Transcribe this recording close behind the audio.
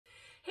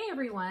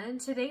everyone,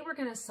 today we're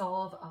going to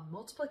solve a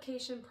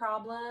multiplication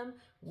problem,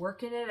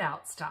 working it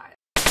out style.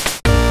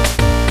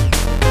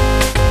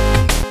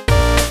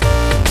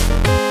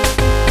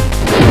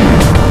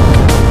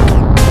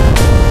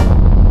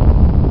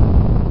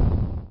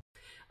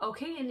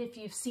 Okay, and if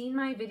you've seen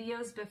my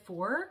videos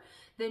before,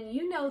 then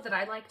you know that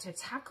I like to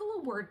tackle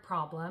a word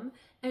problem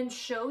and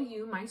show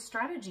you my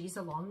strategies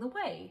along the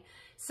way.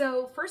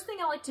 So first thing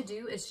I like to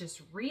do is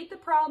just read the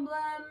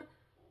problem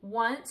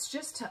once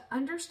just to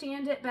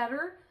understand it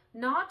better,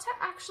 not to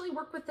actually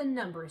work with the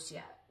numbers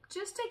yet,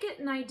 just to get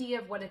an idea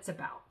of what it's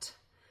about.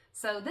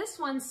 So this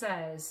one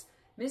says,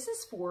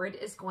 Mrs. Ford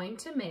is going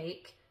to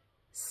make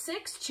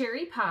 6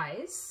 cherry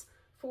pies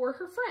for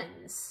her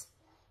friends.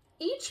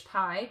 Each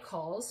pie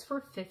calls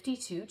for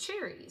 52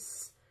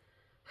 cherries.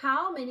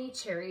 How many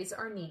cherries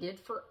are needed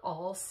for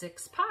all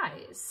 6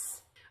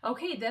 pies?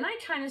 Okay, then I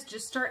kind of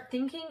just start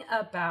thinking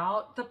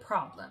about the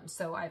problem.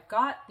 So I've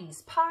got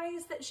these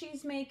pies that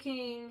she's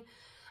making.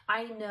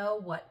 I know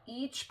what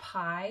each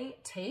pie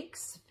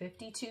takes,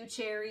 52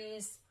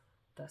 cherries.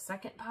 The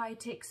second pie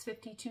takes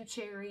 52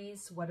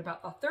 cherries. What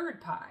about the third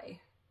pie?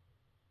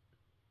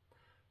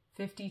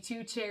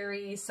 52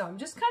 cherries. So I'm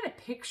just kind of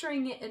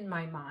picturing it in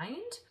my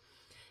mind.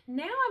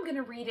 Now I'm going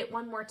to read it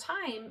one more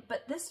time,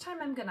 but this time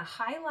I'm going to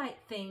highlight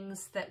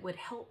things that would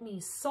help me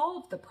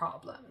solve the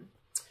problem.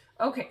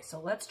 Okay, so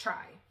let's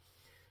try.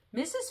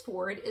 Mrs.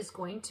 Ford is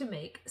going to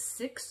make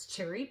 6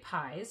 cherry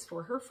pies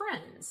for her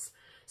friends.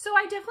 So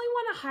I definitely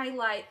want to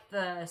highlight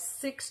the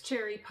 6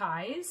 cherry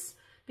pies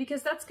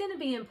because that's going to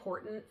be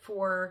important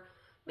for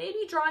maybe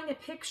drawing a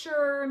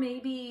picture,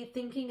 maybe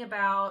thinking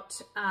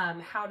about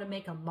how to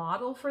make a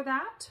model for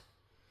that.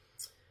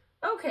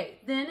 Okay,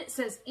 then it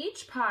says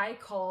each pie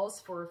calls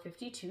for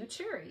 52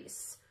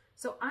 cherries.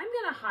 So I'm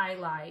going to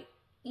highlight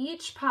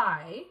each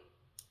pie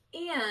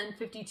and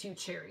 52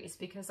 cherries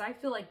because I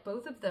feel like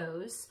both of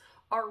those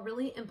are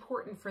really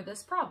important for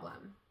this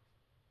problem.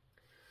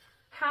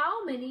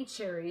 How many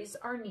cherries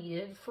are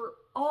needed for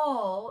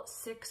all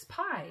 6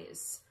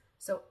 pies?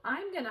 So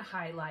I'm going to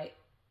highlight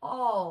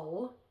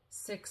all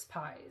 6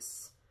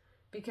 pies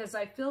because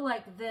I feel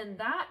like then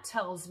that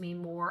tells me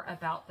more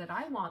about that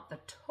I want the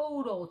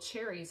total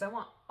cherries. I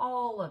want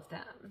all of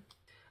them.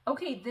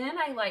 Okay, then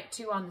I like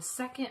to, on the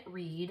second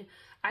read,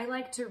 I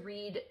like to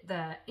read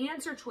the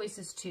answer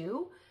choices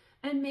too,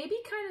 and maybe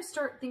kind of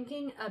start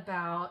thinking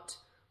about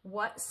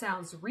what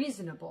sounds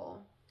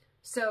reasonable.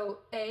 So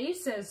A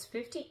says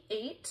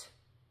 58,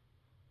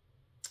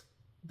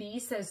 B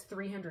says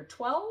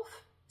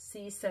 312,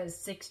 C says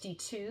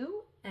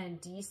 62, and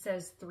D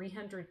says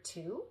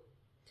 302.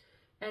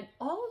 And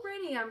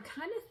already I'm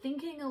kind of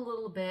thinking a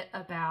little bit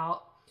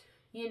about,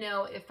 you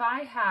know, if I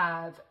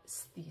have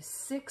these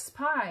 6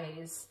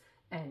 pies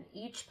and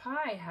each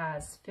pie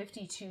has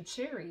 52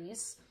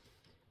 cherries,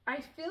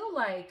 I feel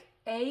like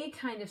A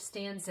kind of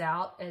stands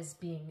out as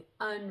being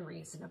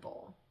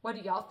unreasonable. What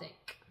do y'all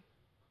think?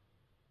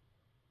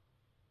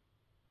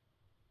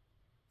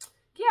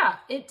 Yeah,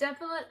 it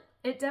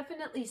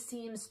definitely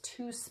seems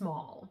too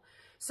small.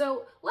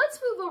 So let's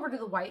move over to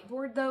the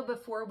whiteboard though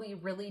before we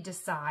really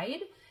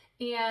decide,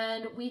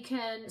 and we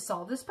can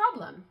solve this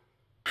problem.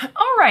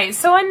 All right,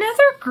 so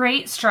another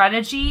great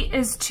strategy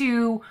is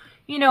to,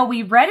 you know,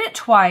 we read it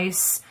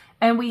twice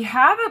and we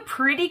have a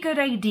pretty good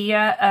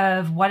idea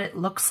of what it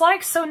looks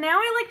like. So now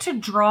I like to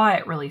draw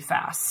it really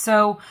fast.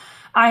 So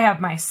I have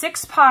my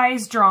 6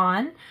 pies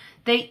drawn.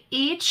 They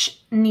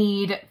each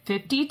need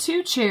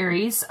 52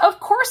 cherries.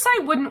 Of course, I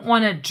wouldn't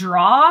want to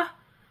draw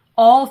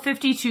all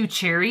 52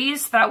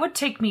 cherries. That would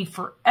take me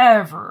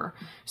forever.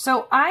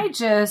 So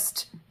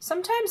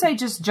sometimes I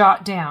just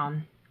jot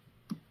down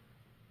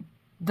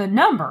the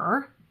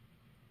number,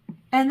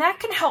 and that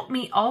can help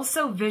me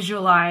also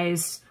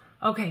visualize,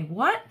 okay,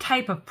 what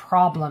type of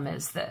problem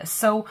is this?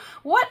 So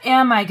what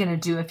am I going to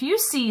do? If you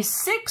see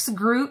 6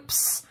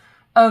 groups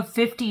of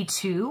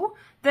 52,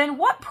 then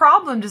what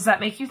problem does that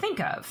make you think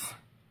of?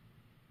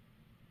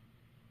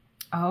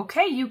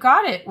 Okay, you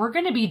got it. We're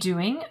going to be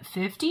doing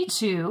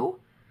 52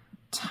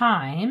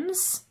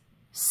 times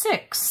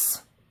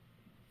 6.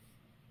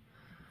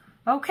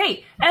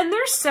 Okay, and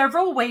there's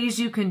several ways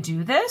you can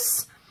do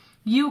this.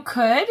 You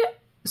could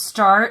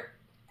start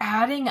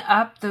adding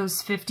up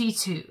those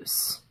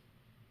 52s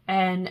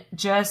and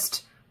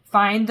just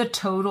find the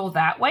total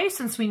that way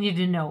since we need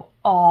to know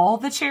all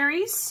the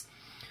cherries.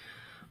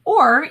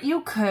 Or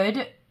you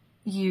could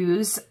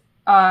use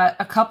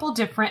a couple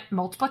different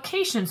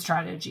multiplication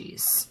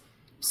strategies.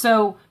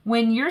 So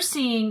when you're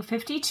seeing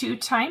 52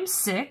 times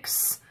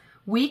 6,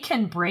 we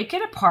can break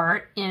it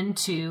apart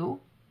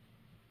into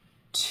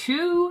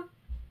 2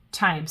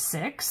 times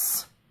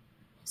 6.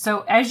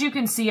 So as you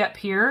can see up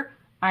here,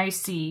 I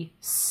see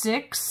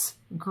 6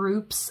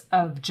 groups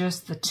of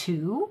just the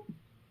 2.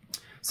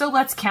 So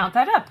let's count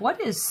that up.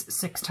 What is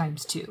 6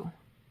 times 2?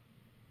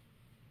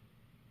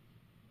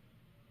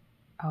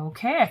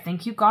 Okay, I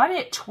think you got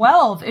it.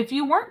 12. If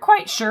you weren't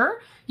quite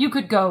sure, you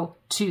could go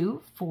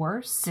 2,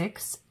 4,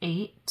 6,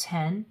 8,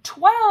 10,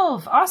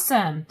 12.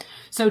 Awesome.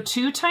 So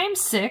 2 times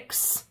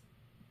 6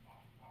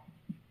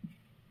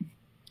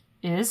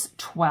 is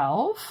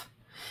 12.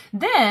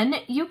 Then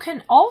you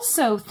can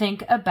also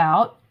think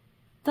about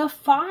the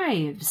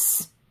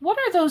 5s. What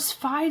are those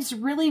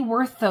 5s really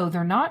worth though?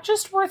 They're not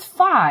just worth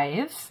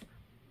 5.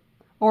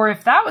 Or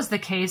if that was the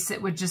case,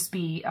 it would just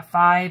be a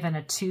 5 and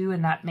a 2,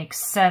 and that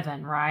makes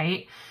 7,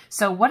 right?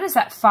 So what is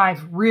that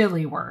 5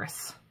 really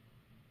worth?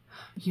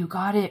 You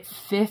got it,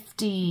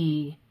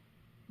 50.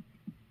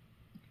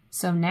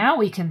 So now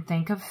we can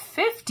think of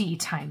 50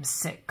 times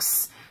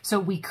 6. So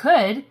we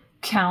could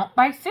count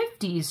by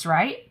 50s,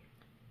 right?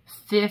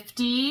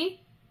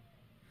 50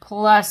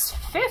 plus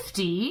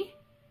 50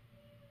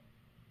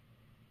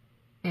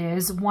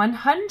 is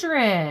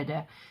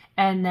 100.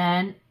 And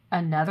then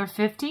another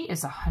 50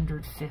 is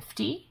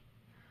 150,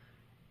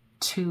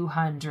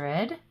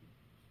 200,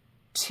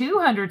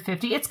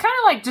 250. It's kind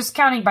of like just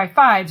counting by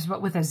 5s,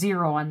 but with a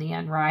 0 on the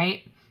end,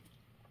 right?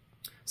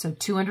 So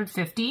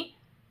 250,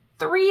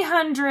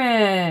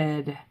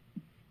 300.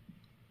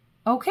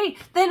 Okay,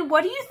 then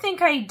what do you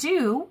think I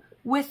do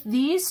with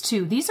these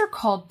two? These are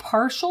called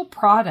partial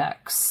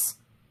products.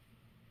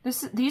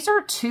 These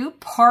are two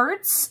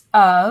parts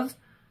of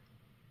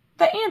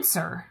the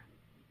answer.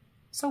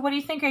 So what do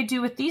you think I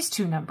do with these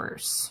two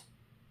numbers?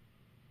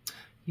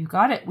 You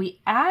got it.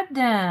 We add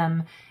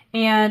them.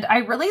 And I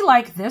really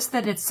like this,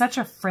 that it's such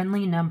a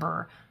friendly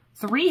number.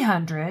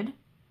 300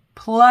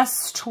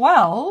 plus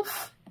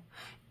 12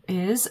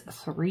 is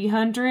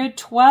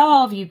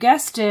 312. You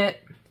guessed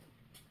it.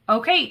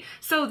 Okay,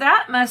 so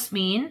that must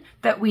mean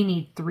that we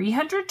need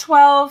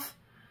 312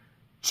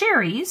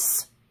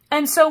 cherries.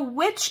 And so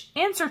which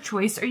answer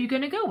choice are you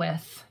going to go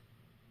with?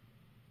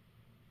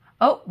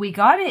 Oh, we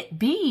got it,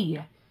 B.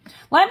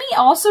 Let me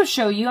also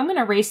show you, I'm going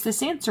to erase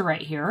this answer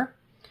right here.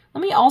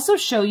 Let me also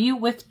show you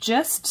with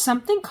just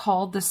something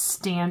called the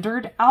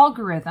standard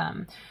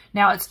algorithm.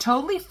 Now, it's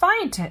totally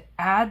fine to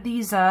add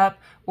these up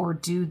or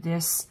do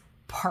this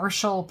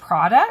partial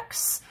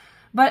products,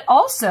 but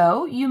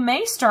also you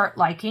may start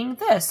liking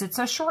this. It's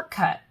a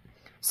shortcut.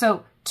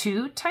 So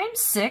 2 times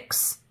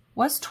 6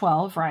 was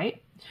 12,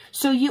 right?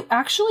 So you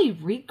actually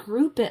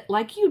regroup it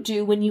like you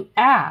do when you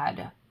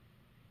add.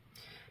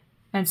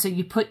 And so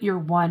you put your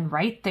 1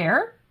 right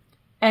there,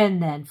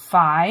 and then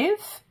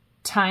 5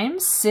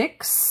 times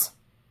 6.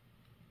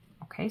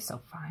 Okay,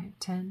 so 5,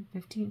 10,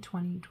 15,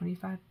 20,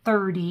 25,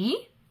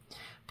 30,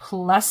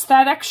 plus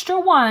that extra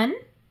 1.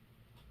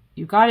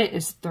 You got it,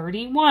 is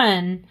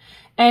 31,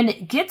 and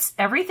it gets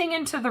everything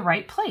into the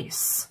right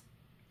place.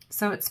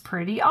 So it's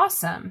pretty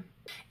awesome.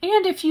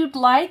 And if you'd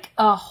like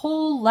a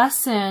whole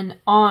lesson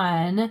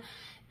on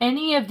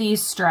any of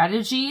these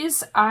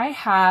strategies, I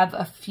have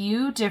a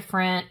few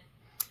different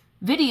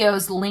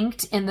videos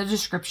linked in the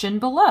description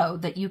below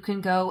that you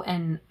can go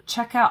and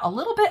check out a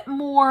little bit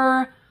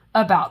more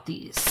about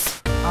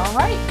these. All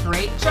right,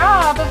 great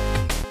job.